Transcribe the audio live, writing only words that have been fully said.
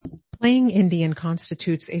Playing Indian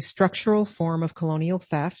constitutes a structural form of colonial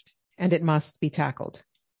theft, and it must be tackled.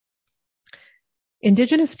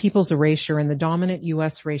 Indigenous peoples' erasure in the dominant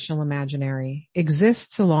U.S. racial imaginary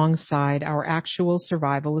exists alongside our actual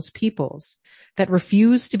survival as peoples that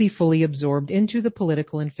refuse to be fully absorbed into the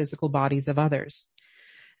political and physical bodies of others.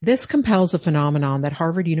 This compels a phenomenon that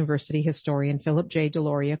Harvard University historian Philip J.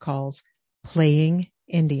 Deloria calls playing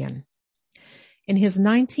Indian. In his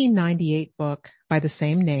 1998 book by the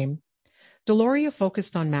same name, Deloria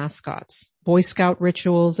focused on mascots, Boy Scout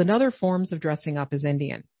rituals, and other forms of dressing up as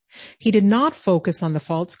Indian. He did not focus on the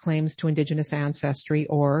false claims to indigenous ancestry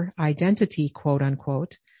or identity, quote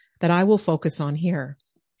unquote, that I will focus on here.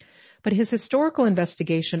 But his historical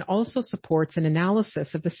investigation also supports an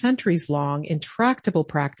analysis of the centuries-long, intractable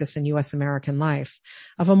practice in U.S. American life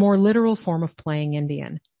of a more literal form of playing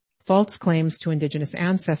Indian, false claims to indigenous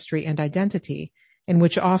ancestry and identity, in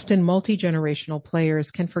which often multi-generational players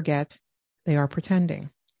can forget they are pretending.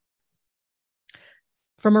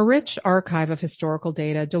 From a rich archive of historical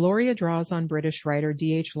data, Deloria draws on British writer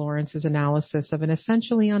D.H. Lawrence's analysis of an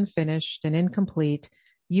essentially unfinished and incomplete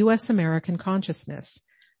U.S. American consciousness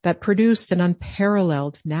that produced an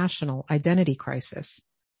unparalleled national identity crisis.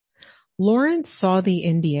 Lawrence saw the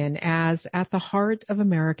Indian as at the heart of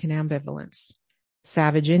American ambivalence.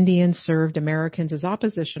 Savage Indians served Americans as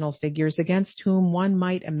oppositional figures against whom one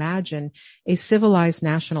might imagine a civilized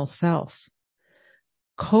national self.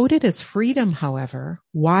 Coded as freedom, however,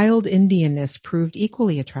 wild Indianness proved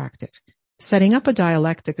equally attractive, setting up a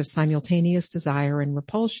dialectic of simultaneous desire and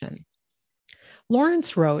repulsion.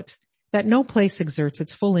 Lawrence wrote that no place exerts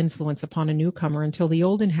its full influence upon a newcomer until the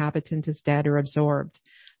old inhabitant is dead or absorbed.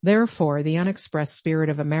 Therefore, the unexpressed spirit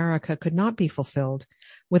of America could not be fulfilled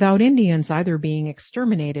without Indians either being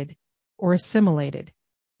exterminated or assimilated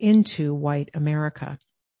into white America.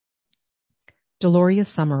 Deloria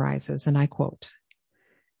summarizes, and I quote,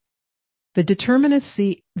 the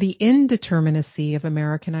indeterminacy of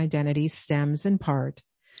American identity stems in part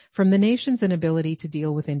from the nation's inability to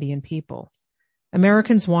deal with Indian people.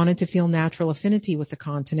 Americans wanted to feel natural affinity with the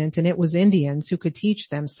continent, and it was Indians who could teach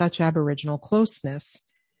them such aboriginal closeness.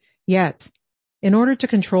 Yet, in order to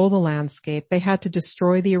control the landscape, they had to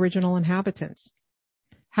destroy the original inhabitants.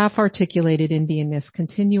 Half-articulated Indianness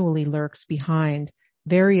continually lurks behind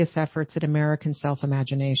various efforts at American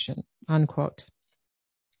self-imagination, unquote.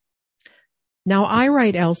 Now, I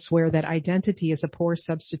write elsewhere that identity is a poor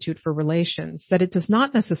substitute for relations, that it does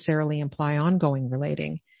not necessarily imply ongoing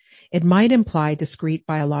relating. It might imply discrete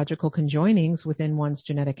biological conjoinings within one's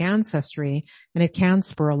genetic ancestry, and it can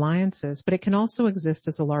spur alliances, but it can also exist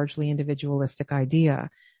as a largely individualistic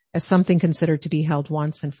idea, as something considered to be held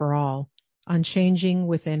once and for all, unchanging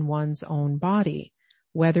within one's own body,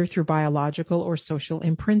 whether through biological or social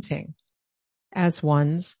imprinting, as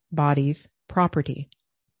one's body's property.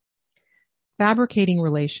 Fabricating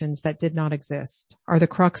relations that did not exist are the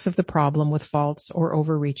crux of the problem with false or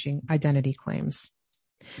overreaching identity claims.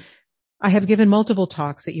 I have given multiple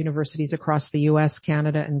talks at universities across the U.S.,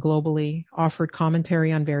 Canada, and globally, offered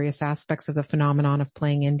commentary on various aspects of the phenomenon of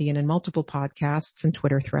playing Indian in multiple podcasts and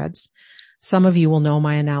Twitter threads. Some of you will know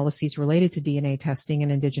my analyses related to DNA testing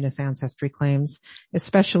and indigenous ancestry claims,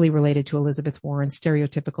 especially related to Elizabeth Warren's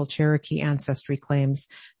stereotypical Cherokee ancestry claims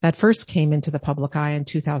that first came into the public eye in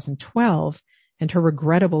 2012 and her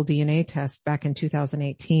regrettable DNA test back in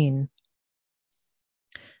 2018.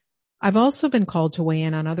 I've also been called to weigh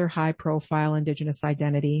in on other high-profile indigenous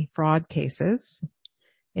identity fraud cases,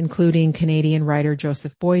 including Canadian writer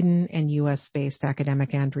Joseph Boyden and U.S.-based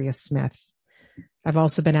academic Andrea Smith. I've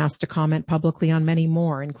also been asked to comment publicly on many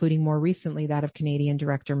more, including more recently that of Canadian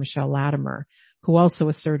director Michelle Latimer, who also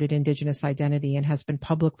asserted indigenous identity and has been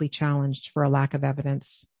publicly challenged for a lack of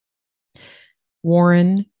evidence.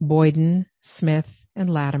 Warren, Boyden, Smith,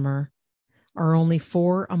 and Latimer are only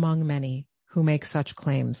four among many who make such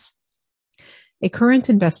claims. A current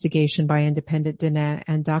investigation by independent Diné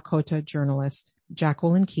and Dakota journalist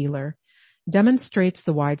Jacqueline Keeler demonstrates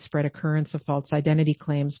the widespread occurrence of false identity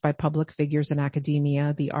claims by public figures in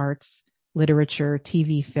academia, the arts, literature,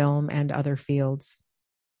 TV, film, and other fields.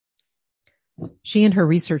 She and her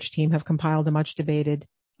research team have compiled a much-debated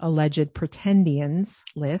alleged pretendians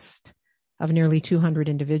list of nearly 200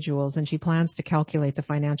 individuals, and she plans to calculate the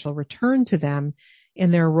financial return to them in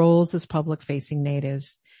their roles as public-facing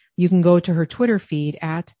natives. You can go to her Twitter feed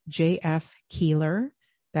at JF Keeler.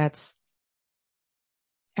 That's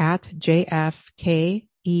at JFKEELER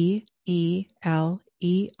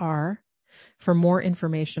for more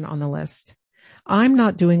information on the list. I'm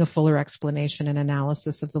not doing a fuller explanation and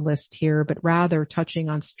analysis of the list here, but rather touching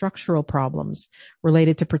on structural problems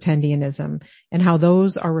related to pretendianism and how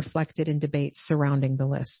those are reflected in debates surrounding the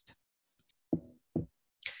list.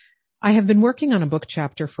 I have been working on a book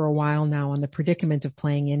chapter for a while now on the predicament of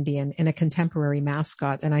playing Indian in a contemporary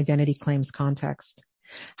mascot and identity claims context.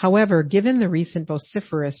 However, given the recent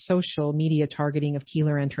vociferous social media targeting of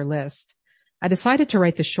Keeler and her list, I decided to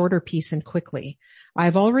write the shorter piece and quickly.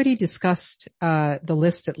 I've already discussed the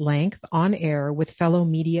list at length on air with fellow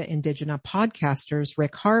Media Indigena podcasters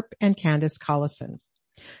Rick Harp and Candace Collison.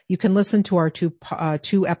 You can listen to our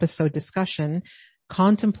two episode discussion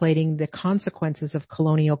contemplating the consequences of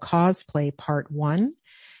colonial cosplay part 1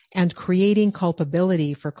 and creating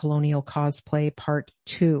culpability for colonial cosplay part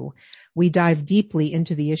 2. We dive deeply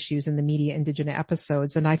into the issues in the Media Indigena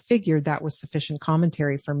episodes, and I figured that was sufficient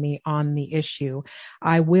commentary from me on the issue.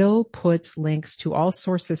 I will put links to all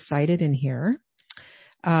sources cited in here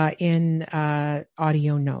in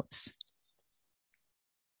audio notes.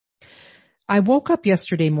 I woke up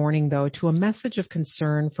yesterday morning, though, to a message of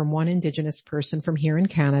concern from one Indigenous person from here in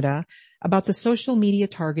Canada about the social media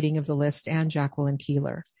targeting of the list and Jacqueline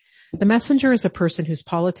Keeler. The messenger is a person whose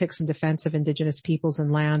politics and defense of Indigenous peoples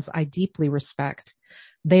and lands I deeply respect.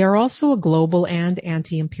 They are also a global and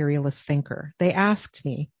anti-imperialist thinker. They asked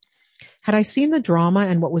me, had I seen the drama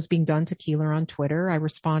and what was being done to Keeler on Twitter? I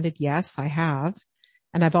responded, yes, I have.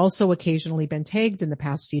 And I've also occasionally been tagged in the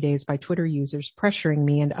past few days by Twitter users pressuring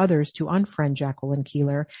me and others to unfriend Jacqueline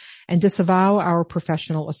Keeler and disavow our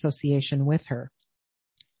professional association with her.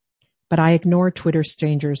 But I ignore Twitter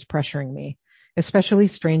strangers pressuring me, especially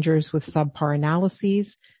strangers with subpar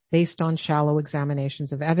analyses based on shallow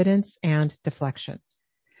examinations of evidence and deflection.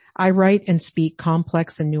 I write and speak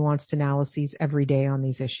complex and nuanced analyses every day on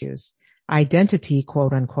these issues. Identity,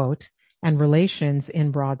 quote unquote, and relations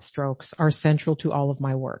in broad strokes are central to all of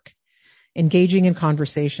my work. Engaging in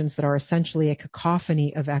conversations that are essentially a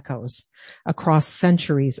cacophony of echoes across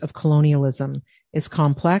centuries of colonialism is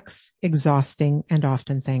complex, exhausting, and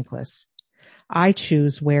often thankless. I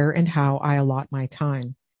choose where and how I allot my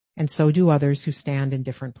time, and so do others who stand in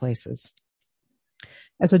different places.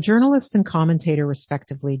 As a journalist and commentator,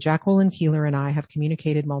 respectively, Jacqueline Keeler and I have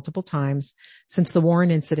communicated multiple times since the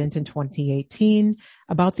Warren incident in 2018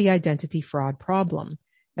 about the identity fraud problem.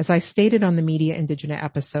 As I stated on the Media Indigena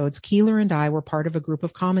episodes, Keeler and I were part of a group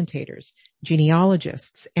of commentators,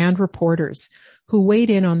 genealogists, and reporters who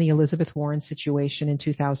weighed in on the Elizabeth Warren situation in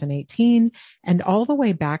 2018 and all the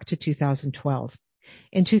way back to 2012.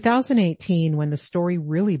 In 2018, when the story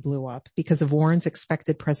really blew up because of Warren's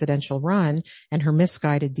expected presidential run and her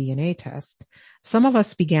misguided DNA test, some of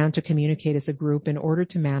us began to communicate as a group in order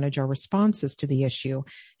to manage our responses to the issue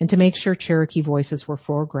and to make sure Cherokee voices were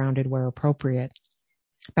foregrounded where appropriate.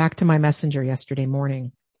 Back to my messenger yesterday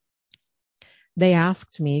morning. They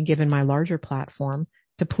asked me, given my larger platform,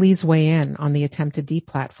 to please weigh in on the attempted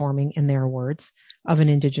deplatforming, in their words, of an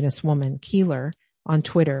Indigenous woman, Keeler, on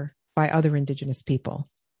Twitter by other Indigenous people.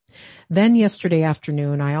 Then yesterday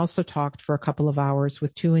afternoon, I also talked for a couple of hours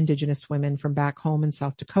with two Indigenous women from back home in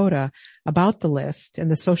South Dakota about the list and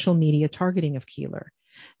the social media targeting of Keeler.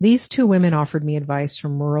 These two women offered me advice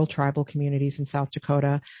from rural tribal communities in South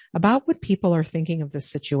Dakota about what people are thinking of this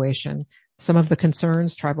situation, some of the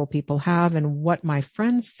concerns tribal people have, and what my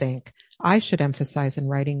friends think I should emphasize in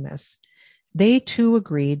writing this. They too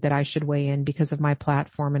agreed that I should weigh in because of my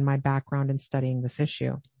platform and my background in studying this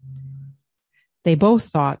issue. They both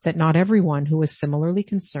thought that not everyone who is similarly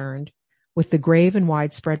concerned with the grave and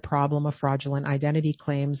widespread problem of fraudulent identity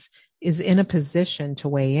claims is in a position to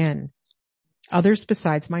weigh in. Others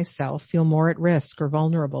besides myself feel more at risk or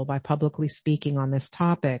vulnerable by publicly speaking on this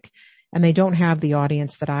topic, and they don't have the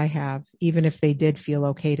audience that I have, even if they did feel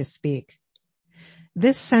okay to speak.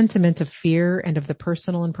 This sentiment of fear and of the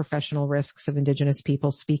personal and professional risks of Indigenous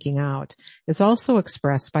people speaking out is also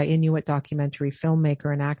expressed by Inuit documentary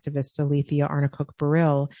filmmaker and activist Alethea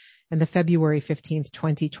Arnacook-Burrill in the February 15th,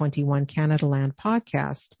 2021 Canada Land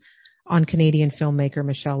podcast on Canadian filmmaker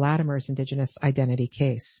Michelle Latimer's Indigenous identity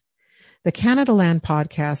case. The Canada Land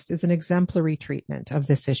podcast is an exemplary treatment of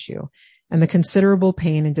this issue and the considerable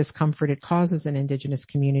pain and discomfort it causes in Indigenous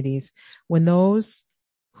communities when those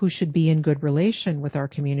who should be in good relation with our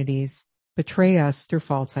communities betray us through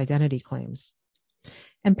false identity claims.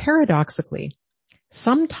 And paradoxically,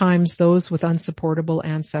 sometimes those with unsupportable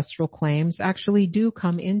ancestral claims actually do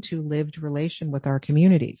come into lived relation with our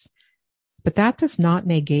communities. But that does not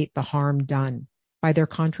negate the harm done by their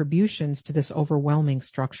contributions to this overwhelming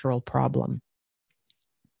structural problem.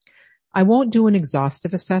 I won't do an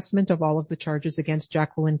exhaustive assessment of all of the charges against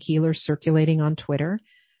Jacqueline Keeler circulating on Twitter.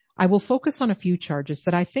 I will focus on a few charges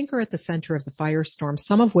that I think are at the center of the firestorm,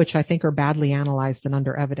 some of which I think are badly analyzed and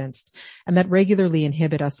under-evidenced, and that regularly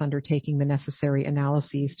inhibit us undertaking the necessary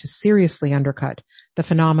analyses to seriously undercut the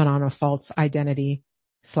phenomenon of false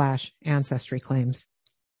identity/ancestry claims.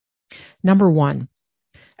 Number one,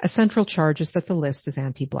 a central charge is that the list is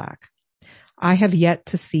anti-Black. I have yet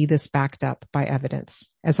to see this backed up by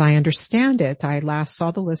evidence. As I understand it, I last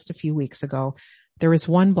saw the list a few weeks ago. There is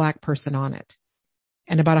one Black person on it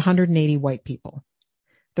and about 180 white people.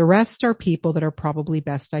 The rest are people that are probably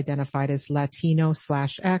best identified as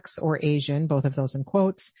Latino/X or Asian, both of those in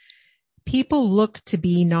quotes. People look to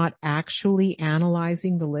be not actually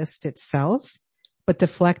analyzing the list itself, but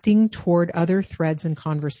deflecting toward other threads and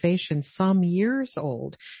conversations some years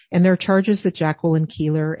old, and their charges that Jacqueline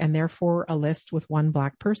Keeler, and therefore a list with one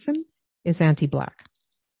Black person, is anti-Black.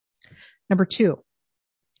 Number two,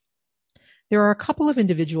 there are a couple of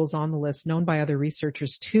individuals on the list known by other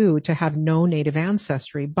researchers too to have no Native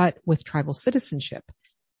ancestry, but with tribal citizenship.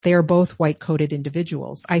 They are both white-coded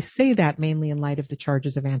individuals. I say that mainly in light of the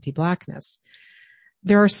charges of anti-Blackness.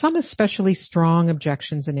 There are some especially strong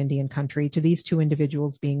objections in Indian country to these two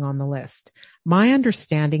individuals being on the list. My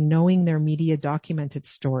understanding, knowing their media documented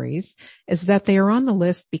stories, is that they are on the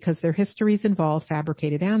list because their histories involve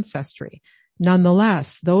fabricated ancestry.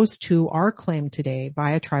 Nonetheless, those two are claimed today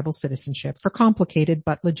via tribal citizenship for complicated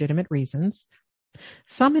but legitimate reasons.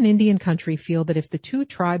 Some in Indian country feel that if the two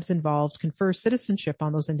tribes involved confer citizenship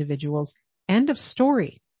on those individuals, end of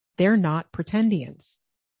story, they're not pretendians.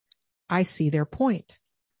 I see their point.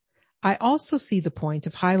 I also see the point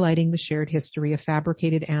of highlighting the shared history of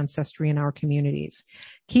fabricated ancestry in our communities.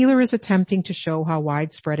 Keeler is attempting to show how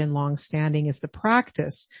widespread and long-standing is the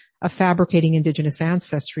practice of fabricating Indigenous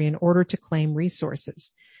ancestry in order to claim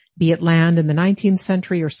resources, be it land in the 19th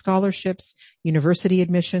century or scholarships, university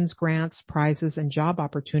admissions, grants, prizes, and job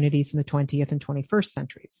opportunities in the 20th and 21st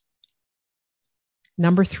centuries.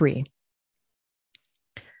 Number three.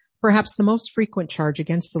 Perhaps the most frequent charge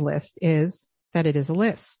against the list is that it is a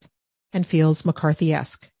list and feels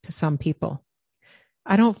McCarthy-esque to some people.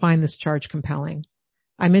 I don't find this charge compelling.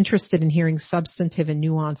 I'm interested in hearing substantive and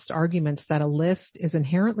nuanced arguments that a list is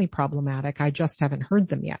inherently problematic. I just haven't heard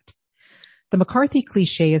them yet. The McCarthy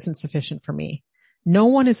cliché isn't sufficient for me. No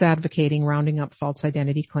one is advocating rounding up false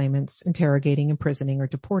identity claimants, interrogating, imprisoning, or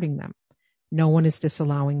deporting them. No one is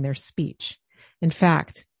disallowing their speech. In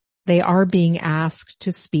fact, they are being asked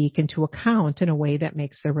to speak and to account in a way that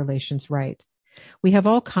makes their relations right. We have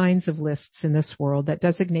all kinds of lists in this world that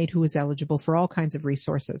designate who is eligible for all kinds of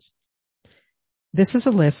resources. This is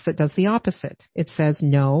a list that does the opposite. It says,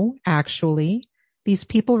 no, actually, these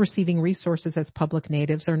people receiving resources as public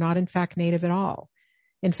natives are not in fact native at all.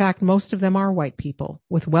 In fact, most of them are white people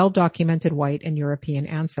with well-documented white and European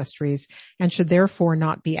ancestries and should therefore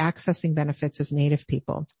not be accessing benefits as native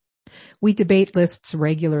people. We debate lists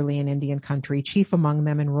regularly in Indian country, chief among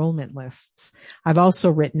them enrollment lists. I've also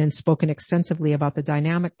written and spoken extensively about the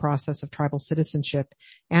dynamic process of tribal citizenship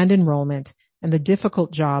and enrollment and the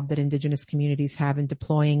difficult job that Indigenous communities have in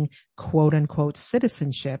deploying quote-unquote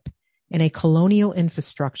citizenship in a colonial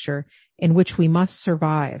infrastructure in which we must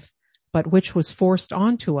survive, but which was forced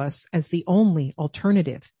onto us as the only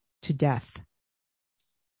alternative to death.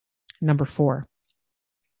 Number four.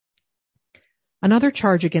 Another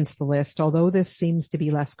charge against the list, although this seems to be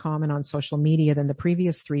less common on social media than the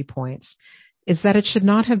previous 3 points, is that it should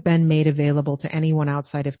not have been made available to anyone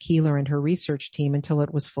outside of Keeler and her research team until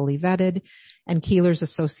it was fully vetted and Keeler's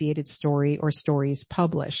associated story or stories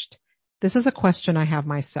published. This is a question I have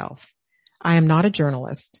myself. I am not a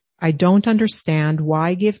journalist. I don't understand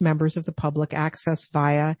why give members of the public access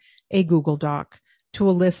via a Google Doc to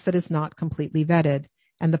a list that is not completely vetted,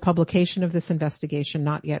 and the publication of this investigation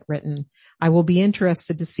not yet written. I will be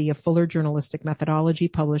interested to see a fuller journalistic methodology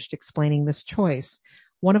published explaining this choice.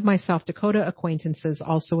 One of my South Dakota acquaintances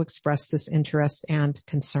also expressed this interest and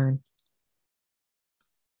concern.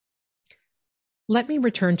 Let me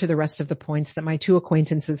return to the rest of the points that my 2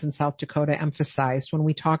 acquaintances in South Dakota emphasized when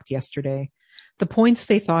we talked yesterday. The points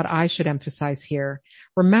they thought I should emphasize here.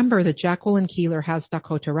 Remember that Jacqueline Keeler has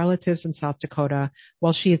Dakota relatives in South Dakota,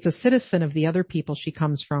 while she is a citizen of the other people she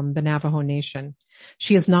comes from, the Navajo Nation.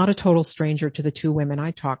 She is not a total stranger to the 2 women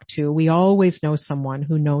I talked to. We always know someone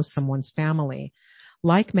who knows someone's family.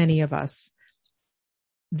 Like many of us,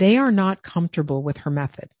 they are not comfortable with her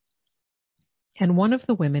method. And one of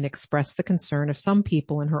the women expressed the concern of some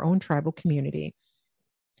people in her own tribal community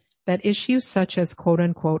that issues such as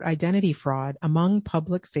quote-unquote identity fraud among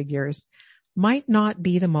public figures might not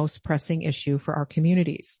be the most pressing issue for our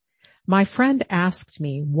communities. My friend asked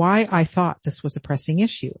me why I thought this was a pressing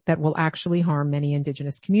issue that will actually harm many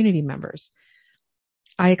Indigenous community members.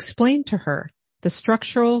 I explained to her the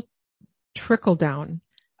structural trickle-down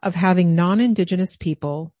of having non-Indigenous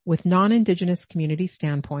people with non-Indigenous community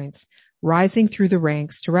standpoints rising through the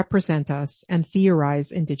ranks to represent us and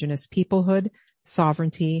theorize Indigenous peoplehood,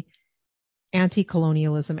 sovereignty,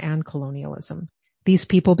 anti-colonialism, and colonialism. These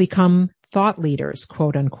people become thought leaders,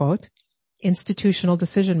 quote unquote, institutional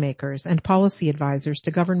decision makers and policy advisors to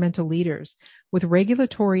governmental leaders with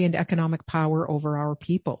regulatory and economic power over our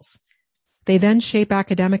peoples. They then shape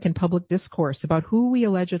academic and public discourse about who we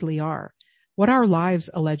allegedly are, what our lives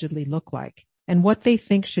allegedly look like, and what they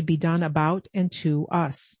think should be done about and to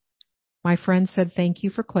us. My friend said thank you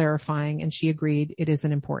for clarifying, and she agreed it is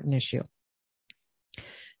an important issue.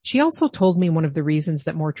 She also told me one of the reasons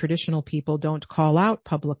that more traditional people don't call out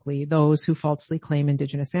publicly those who falsely claim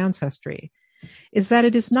Indigenous ancestry is that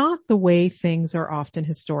it is not the way things are often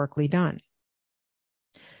historically done.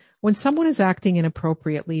 When someone is acting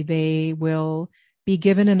inappropriately, they will be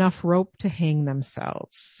given enough rope to hang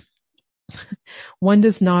themselves. One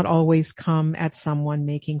does not always come at someone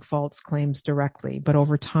making false claims directly, but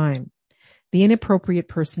over time, the inappropriate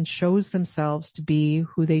person shows themselves to be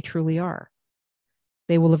who they truly are.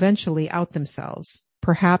 They will eventually out themselves.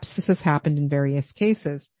 Perhaps this has happened in various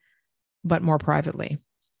cases, but more privately.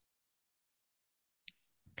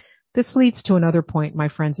 This leads to another point my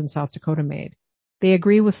friends in South Dakota made. They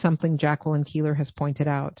agree with something Jacqueline Keeler has pointed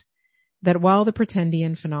out, that while the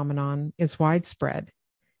pretendian phenomenon is widespread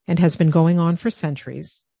and has been going on for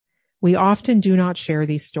centuries, we often do not share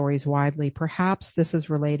these stories widely. Perhaps this is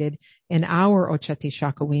related in our Oceti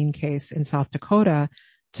Sakowin case in South Dakota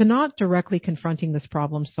to not directly confronting this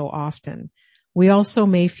problem so often. We also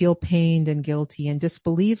may feel pained and guilty and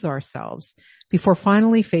disbelieve ourselves before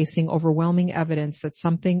finally facing overwhelming evidence that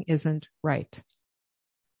something isn't right.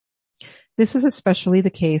 This is especially the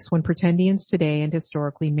case when pretendians today and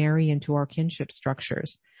historically marry into our kinship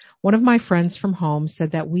structures. One of my friends from home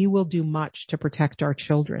said that we will do much to protect our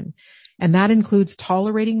children, and that includes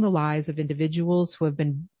tolerating the lies of individuals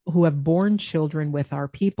who have borne children with our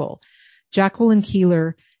people. Jacqueline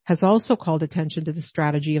Keeler has also called attention to the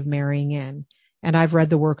strategy of marrying in, and I've read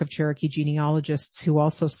the work of Cherokee genealogists who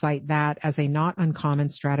also cite that as a not uncommon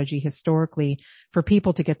strategy historically for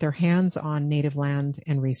people to get their hands on native land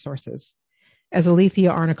and resources. As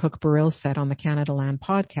Alethea Arnacook-Burrill said on the Canada Land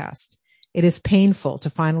podcast, it is painful to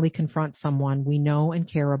finally confront someone we know and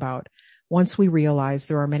care about once we realize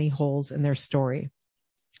there are many holes in their story.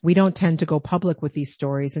 We don't tend to go public with these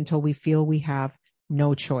stories until we feel we have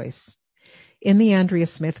no choice. In the Andrea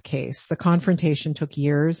Smith case, the confrontation took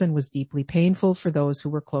years and was deeply painful for those who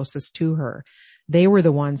were closest to her. They were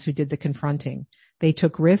the ones who did the confronting. They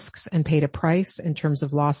took risks and paid a price in terms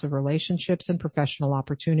of loss of relationships and professional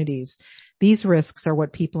opportunities. These risks are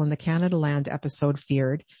what people in the Canada Land episode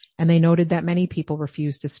feared, and they noted that many people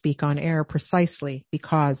refused to speak on air precisely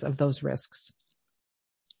because of those risks.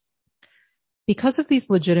 Because of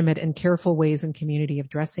these legitimate and careful ways in community of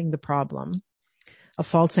addressing the problem of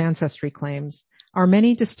false ancestry claims, our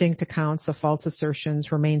many distinct accounts of false assertions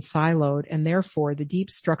remain siloed, and therefore the deep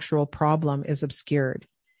structural problem is obscured.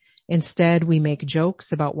 Instead, we make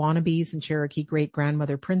jokes about wannabes and Cherokee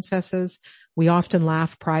great-grandmother princesses. We often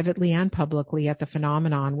laugh privately and publicly at the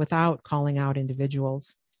phenomenon without calling out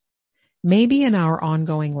individuals. Maybe in our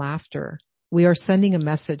ongoing laughter, we are sending a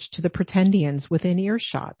message to the pretendians within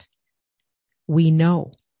earshot. We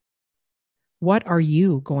know. What are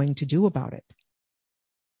you going to do about it?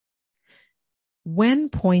 When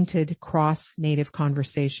pointed cross-native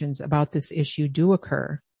conversations about this issue do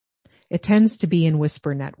occur, it tends to be in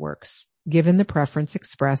whisper networks, given the preference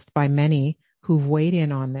expressed by many who've weighed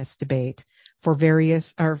in on this debate for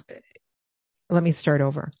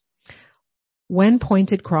When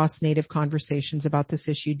pointed cross-native conversations about this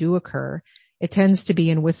issue do occur, it tends to be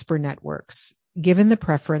in whisper networks, given the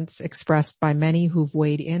preference expressed by many who've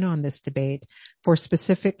weighed in on this debate for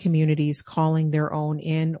specific communities calling their own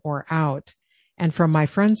in or out, and from my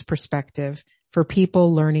friend's perspective, for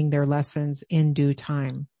people learning their lessons in due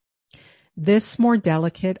time. This more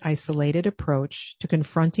delicate, isolated approach to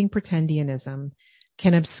confronting pretendianism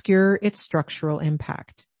can obscure its structural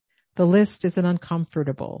impact. The list is an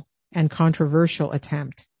uncomfortable and controversial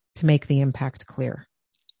attempt to make the impact clear.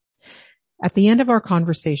 At the end of our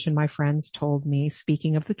conversation, my friends told me,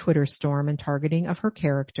 speaking of the Twitter storm and targeting of her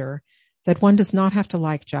character, that one does not have to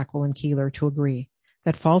like Jacqueline Keeler to agree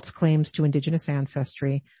that false claims to Indigenous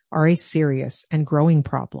ancestry are a serious and growing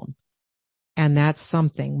problem, and that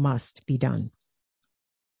something must be done.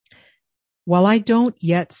 While I don't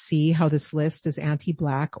yet see how this list is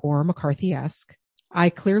anti-Black or McCarthy-esque, I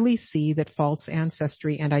clearly see that false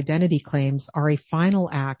ancestry and identity claims are a final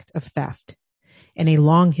act of theft in a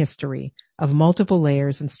long history of multiple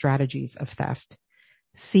layers and strategies of theft.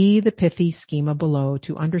 See the pithy schema below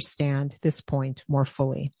to understand this point more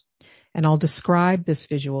fully, and I'll describe this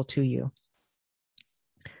visual to you.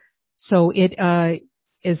 So it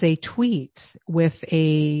is a tweet with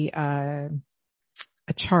a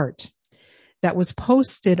chart that was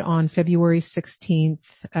posted on February 16th,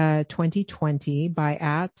 2020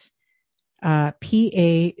 by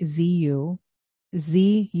PAZUZUMYCETE.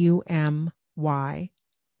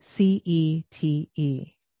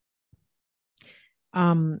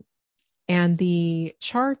 And the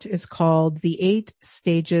chart is called The 8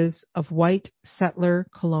 Stages of White Settler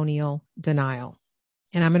Colonial Denial.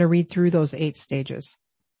 And I'm going to read through those 8 stages.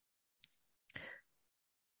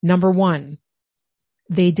 Number 1.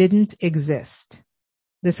 They didn't exist.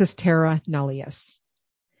 This is terra nullius.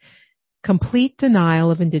 Complete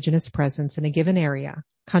denial of indigenous presence in a given area,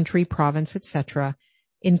 country, province, etc.,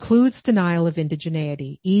 includes denial of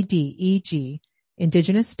indigeneity, e.g.,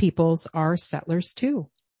 indigenous peoples are settlers too.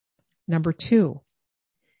 Number 2.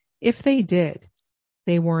 If they did,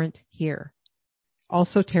 they weren't here.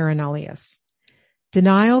 Also terra nullius.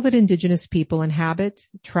 Denial that indigenous people inhabit,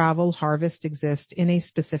 travel, harvest, exist in a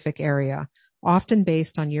specific area, often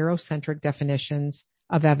based on Eurocentric definitions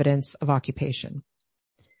of evidence of occupation.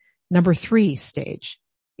 Number 3 stage.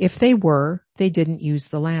 If they were, they didn't use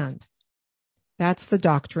the land. That's the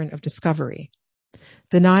doctrine of discovery.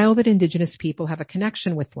 Denial that indigenous people have a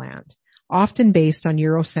connection with land, often based on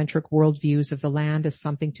Eurocentric worldviews of the land as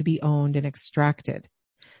something to be owned and extracted.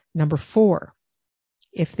 Number 4.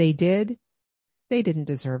 If they did, they didn't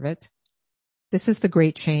deserve it. This is the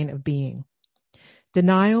great chain of being.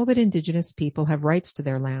 Denial that indigenous people have rights to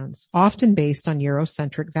their lands, often based on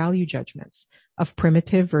Eurocentric value judgments of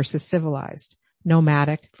primitive versus civilized,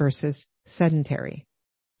 nomadic versus sedentary.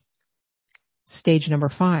 Stage number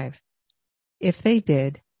 5. If they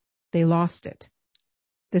did, they lost it.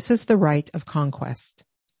 This is the right of conquest.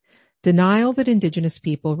 Denial that indigenous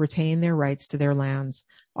people retain their rights to their lands,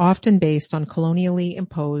 often based on colonially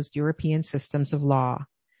imposed European systems of law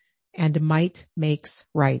and might makes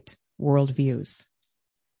right worldviews.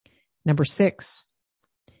 Number 6.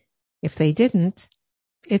 If they didn't,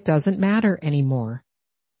 it doesn't matter anymore.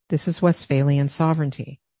 This is Westphalian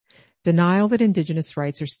sovereignty. Denial that indigenous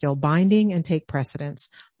rights are still binding and take precedence,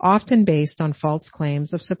 often based on false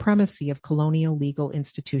claims of supremacy of colonial legal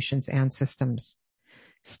institutions and systems.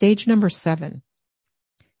 Stage number 7.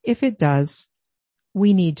 If it does,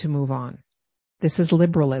 we need to move on. This is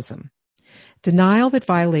liberalism. Denial that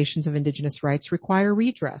violations of indigenous rights require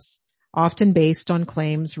redress, often based on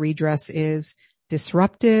claims redress is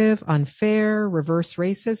disruptive, unfair, reverse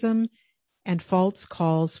racism, and false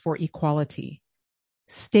calls for equality.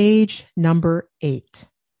 Stage number 8.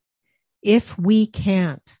 If we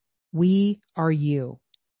can't, we are you.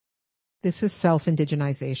 This is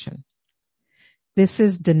self-indigenization. This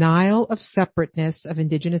is denial of separateness of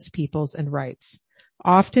indigenous peoples and rights,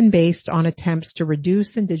 often based on attempts to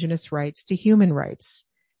reduce indigenous rights to human rights,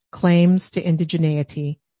 claims to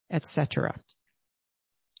indigeneity, etc.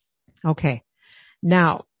 Okay.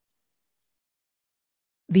 Now,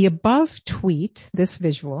 the above tweet, this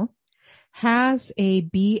visual, has a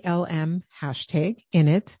BLM hashtag in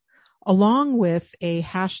it, along with a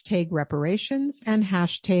hashtag reparations and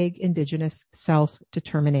hashtag indigenous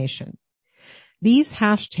self-determination. These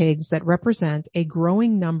hashtags that represent a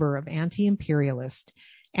growing number of anti-imperialist,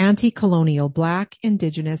 anti-colonial, Black,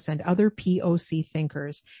 Indigenous, and other POC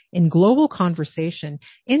thinkers in global conversation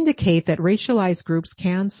indicate that racialized groups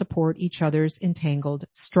can support each other's entangled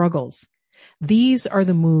struggles. These are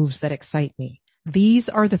the moves that excite me. These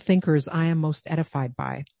are the thinkers I am most edified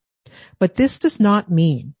by. But this does not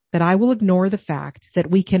mean that I will ignore the fact that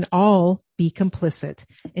we can all be complicit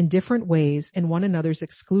in different ways in one another's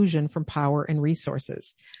exclusion from power and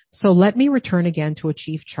resources. So let me return again to a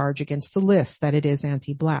chief charge against the list that it is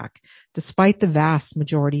anti-Black, despite the vast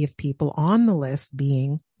majority of people on the list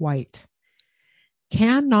being white.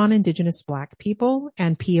 Can non-Indigenous Black people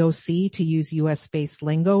and POC, to use US-based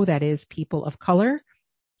lingo, that is people of color,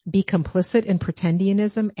 be complicit in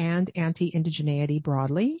pretendianism and anti-indigeneity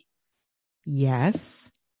broadly?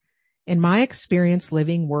 Yes. In my experience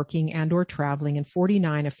living, working, and or traveling in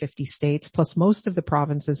 49 of 50 states, plus most of the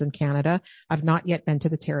provinces in Canada, I've not yet been to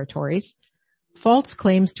the territories, false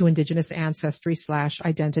claims to Indigenous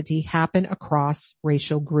ancestry/identity happen across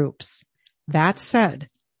racial groups. That said,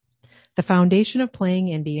 the foundation of playing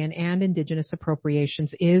Indian and Indigenous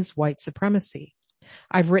appropriations is white supremacy.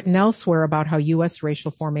 I've written elsewhere about how U.S.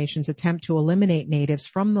 racial formations attempt to eliminate natives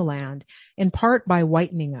from the land, in part by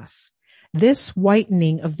whitening us. This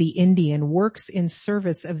whitening of the Indian works in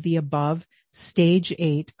service of the above stage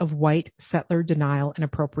 8 of white settler denial and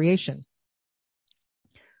appropriation.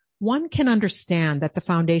 One can understand that the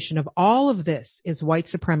foundation of all of this is white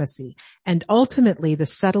supremacy and ultimately the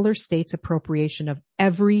settler state's appropriation of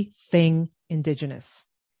everything indigenous.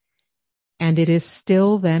 And it is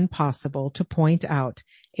still then possible to point out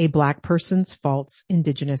a Black person's false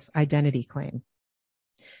indigenous identity claim.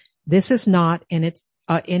 This is not in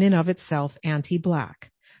and of itself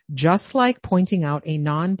anti-Black, just like pointing out a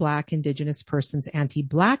non-Black indigenous person's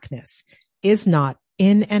anti-Blackness is not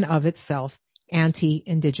in and of itself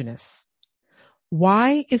anti-indigenous.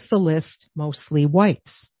 Why is the list mostly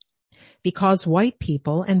whites? Because white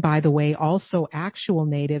people, and by the way, also actual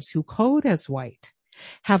natives who code as white,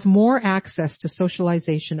 have more access to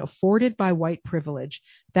socialization afforded by white privilege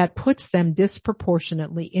that puts them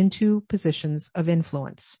disproportionately into positions of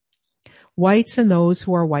influence. Whites and those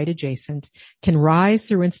who are white adjacent can rise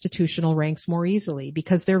through institutional ranks more easily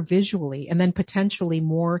because they're visually and then potentially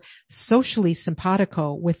more socially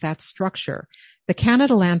simpatico with that structure. The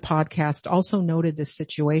Canada Land podcast also noted this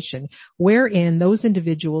situation wherein those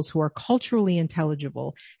individuals who are culturally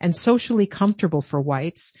intelligible and socially comfortable for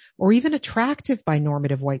whites, or even attractive by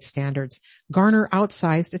normative white standards, garner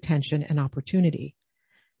outsized attention and opportunity.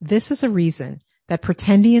 This is a reason that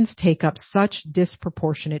pretendians take up such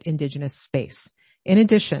disproportionate indigenous space. In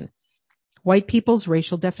addition, white people's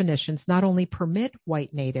racial definitions not only permit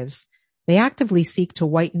white natives, they actively seek to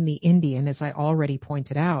whiten the Indian, as I already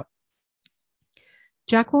pointed out.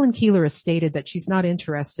 Jacqueline Keeler has stated that she's not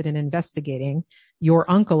interested in investigating your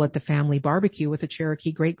uncle at the family barbecue with a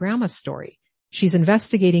Cherokee great-grandma story. She's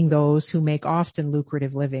investigating those who make often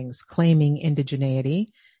lucrative livings, claiming indigeneity,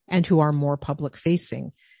 and who are more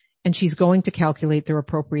public-facing. And she's going to calculate their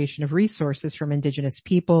appropriation of resources from indigenous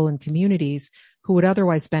people and communities who would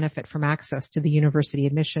otherwise benefit from access to the university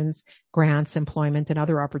admissions, grants, employment, and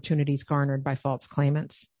other opportunities garnered by false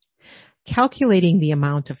claimants. Calculating the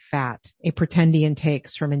amount of fat a pretendian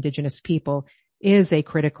takes from indigenous people is a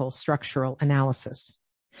critical structural analysis.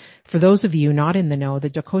 For those of you not in the know,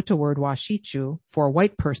 the Dakota word washichu for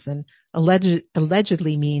white person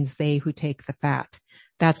allegedly means they who take the fat.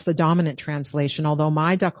 That's the dominant translation, although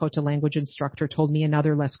my Dakota language instructor told me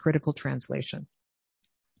another less critical translation.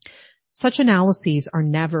 Such analyses are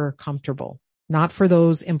never comfortable, not for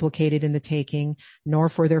those implicated in the taking, nor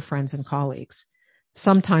for their friends and colleagues.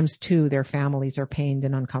 Sometimes, too, their families are pained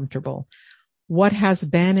and uncomfortable. What has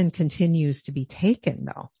been and continues to be taken,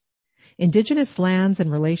 though? Indigenous lands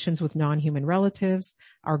and relations with non-human relatives,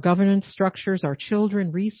 our governance structures, our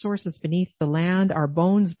children, resources beneath the land, our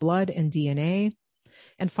bones, blood, and DNA,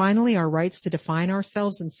 and finally, our rights to define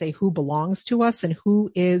ourselves and say who belongs to us and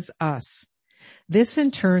who is us. This,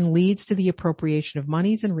 in turn, leads to the appropriation of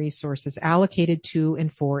monies and resources allocated to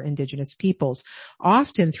and for indigenous peoples,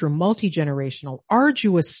 often through multi-generational,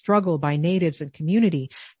 arduous struggle by natives and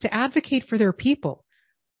community to advocate for their people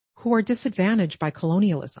who are disadvantaged by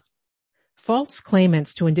colonialism. False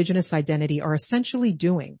claimants to indigenous identity are essentially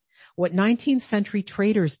doing what 19th century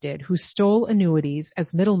traders did who stole annuities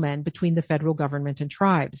as middlemen between the federal government and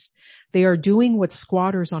tribes. They are doing what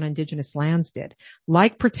squatters on indigenous lands did.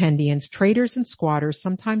 Like pretendians, traders and squatters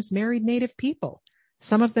sometimes married native people.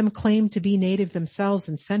 Some of them claimed to be native themselves,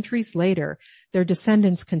 and centuries later, their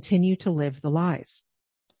descendants continue to live the lies.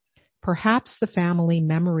 Perhaps the family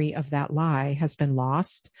memory of that lie has been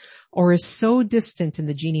lost or is so distant in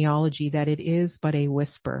the genealogy that it is but a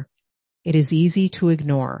whisper. It is easy to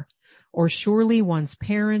ignore. Or surely one's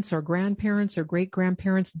parents or grandparents or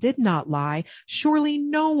great-grandparents did not lie. Surely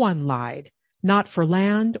no one lied, not for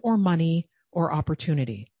land or money or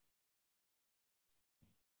opportunity.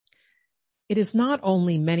 It is not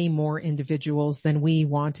only many more individuals than we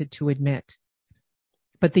wanted to admit,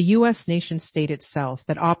 but the U.S. nation-state itself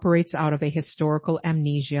that operates out of a historical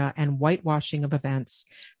amnesia and whitewashing of events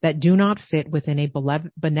that do not fit within a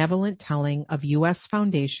benevolent telling of U.S.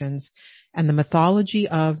 foundations and the mythology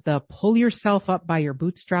of the pull yourself up by your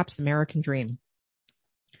bootstraps American dream.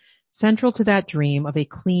 Central to that dream of a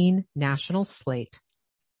clean national slate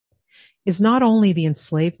is not only the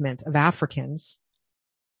enslavement of Africans,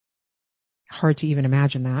 hard to even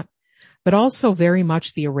imagine that, but also very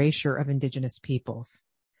much the erasure of indigenous peoples.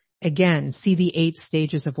 Again, see the 8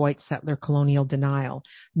 stages of white settler colonial denial.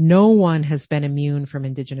 No one has been immune from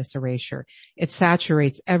indigenous erasure. It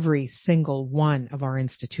saturates every single one of our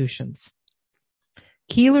institutions.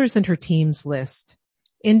 Keeler's and her team's list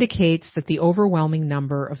indicates that the overwhelming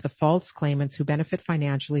number of the false claimants who benefit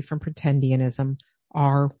financially from pretendianism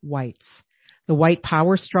are whites. The white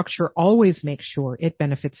power structure always makes sure it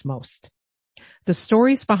benefits most. The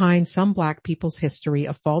stories behind some Black people's history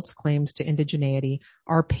of false claims to indigeneity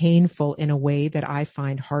are painful in a way that I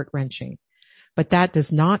find heart-wrenching. But that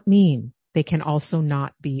does not mean they can also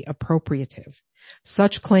not be appropriative.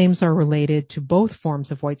 Such claims are related to both forms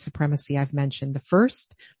of white supremacy I've mentioned. The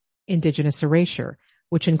first, indigenous erasure,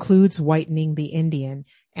 which includes whitening the Indian,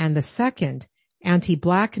 and the second,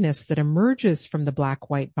 anti-Blackness that emerges from the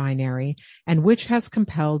Black-white binary and which has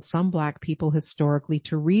compelled some Black people historically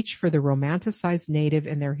to reach for the romanticized Native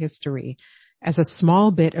in their history as a small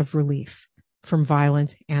bit of relief from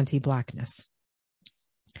violent anti-Blackness.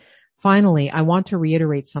 Finally, I want to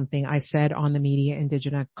reiterate something I said on the Media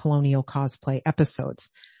Indigena Colonial Cosplay episodes.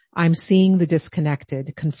 I'm seeing the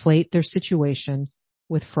disconnected conflate their situation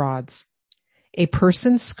with frauds. A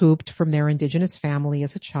person scooped from their indigenous family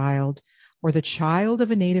as a child, or the child of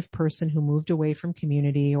a Native person who moved away from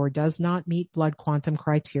community or does not meet blood quantum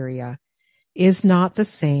criteria, is not the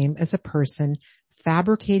same as a person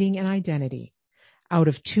fabricating an identity out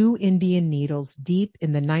of two Indian needles deep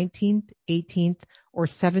in the 19th, 18th, or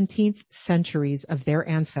 17th centuries of their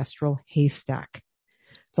ancestral haystack.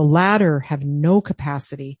 The latter have no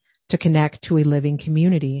capacity to connect to a living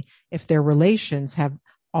community if their relations have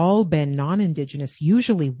all been non-Indigenous,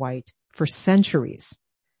 usually white, for centuries.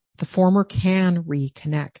 The former can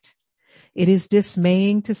reconnect. It is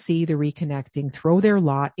dismaying to see the reconnecting throw their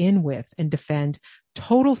lot in with and defend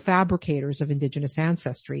total fabricators of Indigenous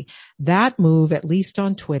ancestry. That move, at least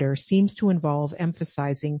on Twitter, seems to involve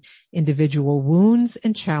emphasizing individual wounds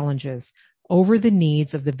and challenges over the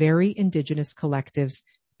needs of the very Indigenous collectives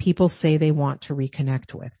people say they want to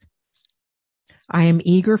reconnect with. I am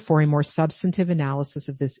eager for a more substantive analysis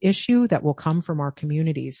of this issue that will come from our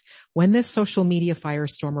communities when this social media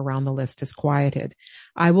firestorm around the list is quieted.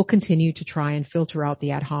 I will continue to try and filter out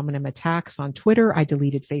the ad hominem attacks on Twitter. I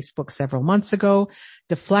deleted Facebook several months ago.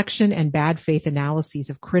 Deflection and bad faith analyses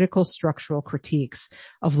of critical structural critiques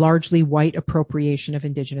of largely white appropriation of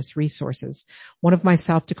Indigenous resources. One of my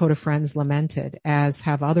South Dakota friends lamented, as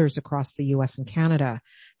have others across the U.S. and Canada,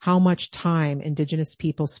 how much time Indigenous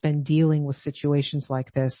people spend dealing with situations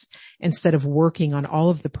like this instead of working on all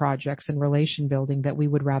of the projects and relation building that we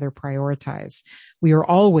would rather prioritize. We are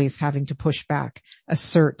always having to push back,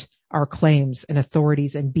 assert our claims and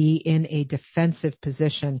authorities, and be in a defensive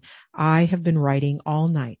position. I have been writing all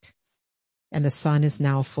night, and the sun is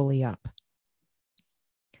now fully up.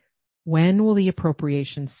 When will the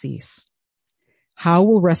appropriation cease? How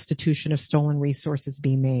will restitution of stolen resources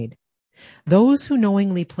be made? Those who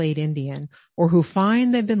knowingly played Indian or who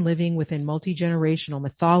find they've been living within multi-generational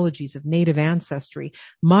mythologies of Native ancestry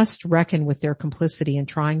must reckon with their complicity in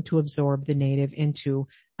trying to absorb the Native into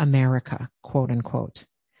America, quote unquote.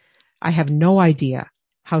 I have no idea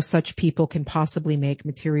how such people can possibly make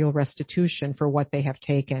material restitution for what they have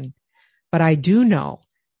taken, but I do know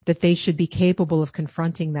that they should be capable of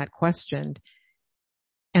confronting that question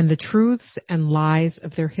and the truths and lies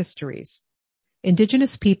of their histories.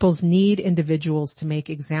 Indigenous peoples need individuals to make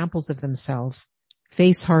examples of themselves,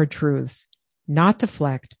 face hard truths, not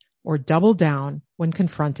deflect or double down when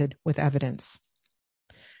confronted with evidence.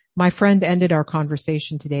 My friend ended our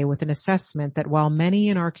conversation today with an assessment that while many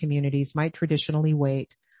in our communities might traditionally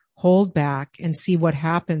wait, hold back, and see what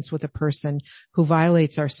happens with a person who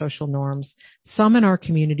violates our social norms, some in our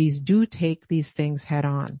communities do take these things head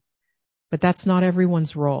on. But that's not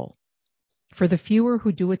everyone's role. For the fewer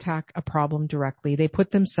who do attack a problem directly, they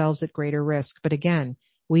put themselves at greater risk. But again,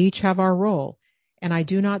 we each have our role, and I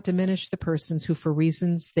do not diminish the persons who, for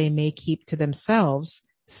reasons they may keep to themselves,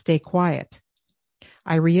 stay quiet.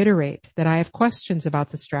 I reiterate that I have questions about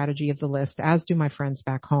the strategy of the list, as do my friends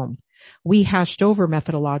back home. We hashed over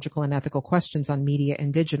methodological and ethical questions on Media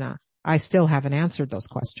Indigena. I still haven't answered those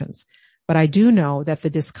questions. But I do know that the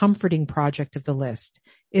discomforting project of the list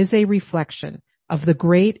is a reflection of the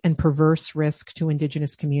great and perverse risk to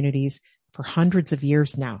Indigenous communities for hundreds of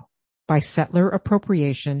years now by settler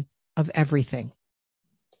appropriation of everything.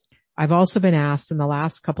 I've also been asked in the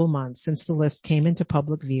last couple months since the list came into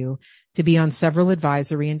public view to be on several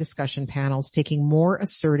advisory and discussion panels taking more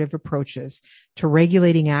assertive approaches to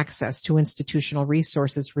regulating access to institutional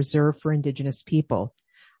resources reserved for Indigenous people.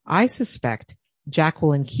 I suspect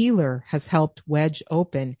Jacqueline Keeler has helped wedge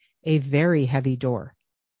open a very heavy door.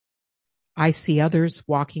 I see others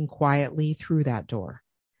walking quietly through that door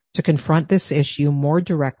to confront this issue more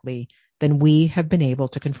directly than we have been able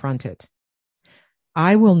to confront it.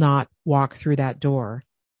 I will not walk through that door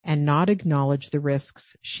and not acknowledge the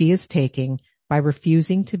risks she is taking by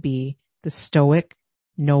refusing to be the stoic,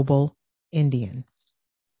 noble Indian.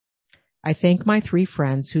 I thank my three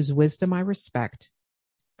friends whose wisdom I respect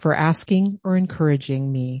for asking or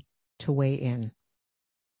encouraging me to weigh in.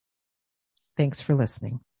 Thanks for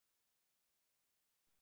listening.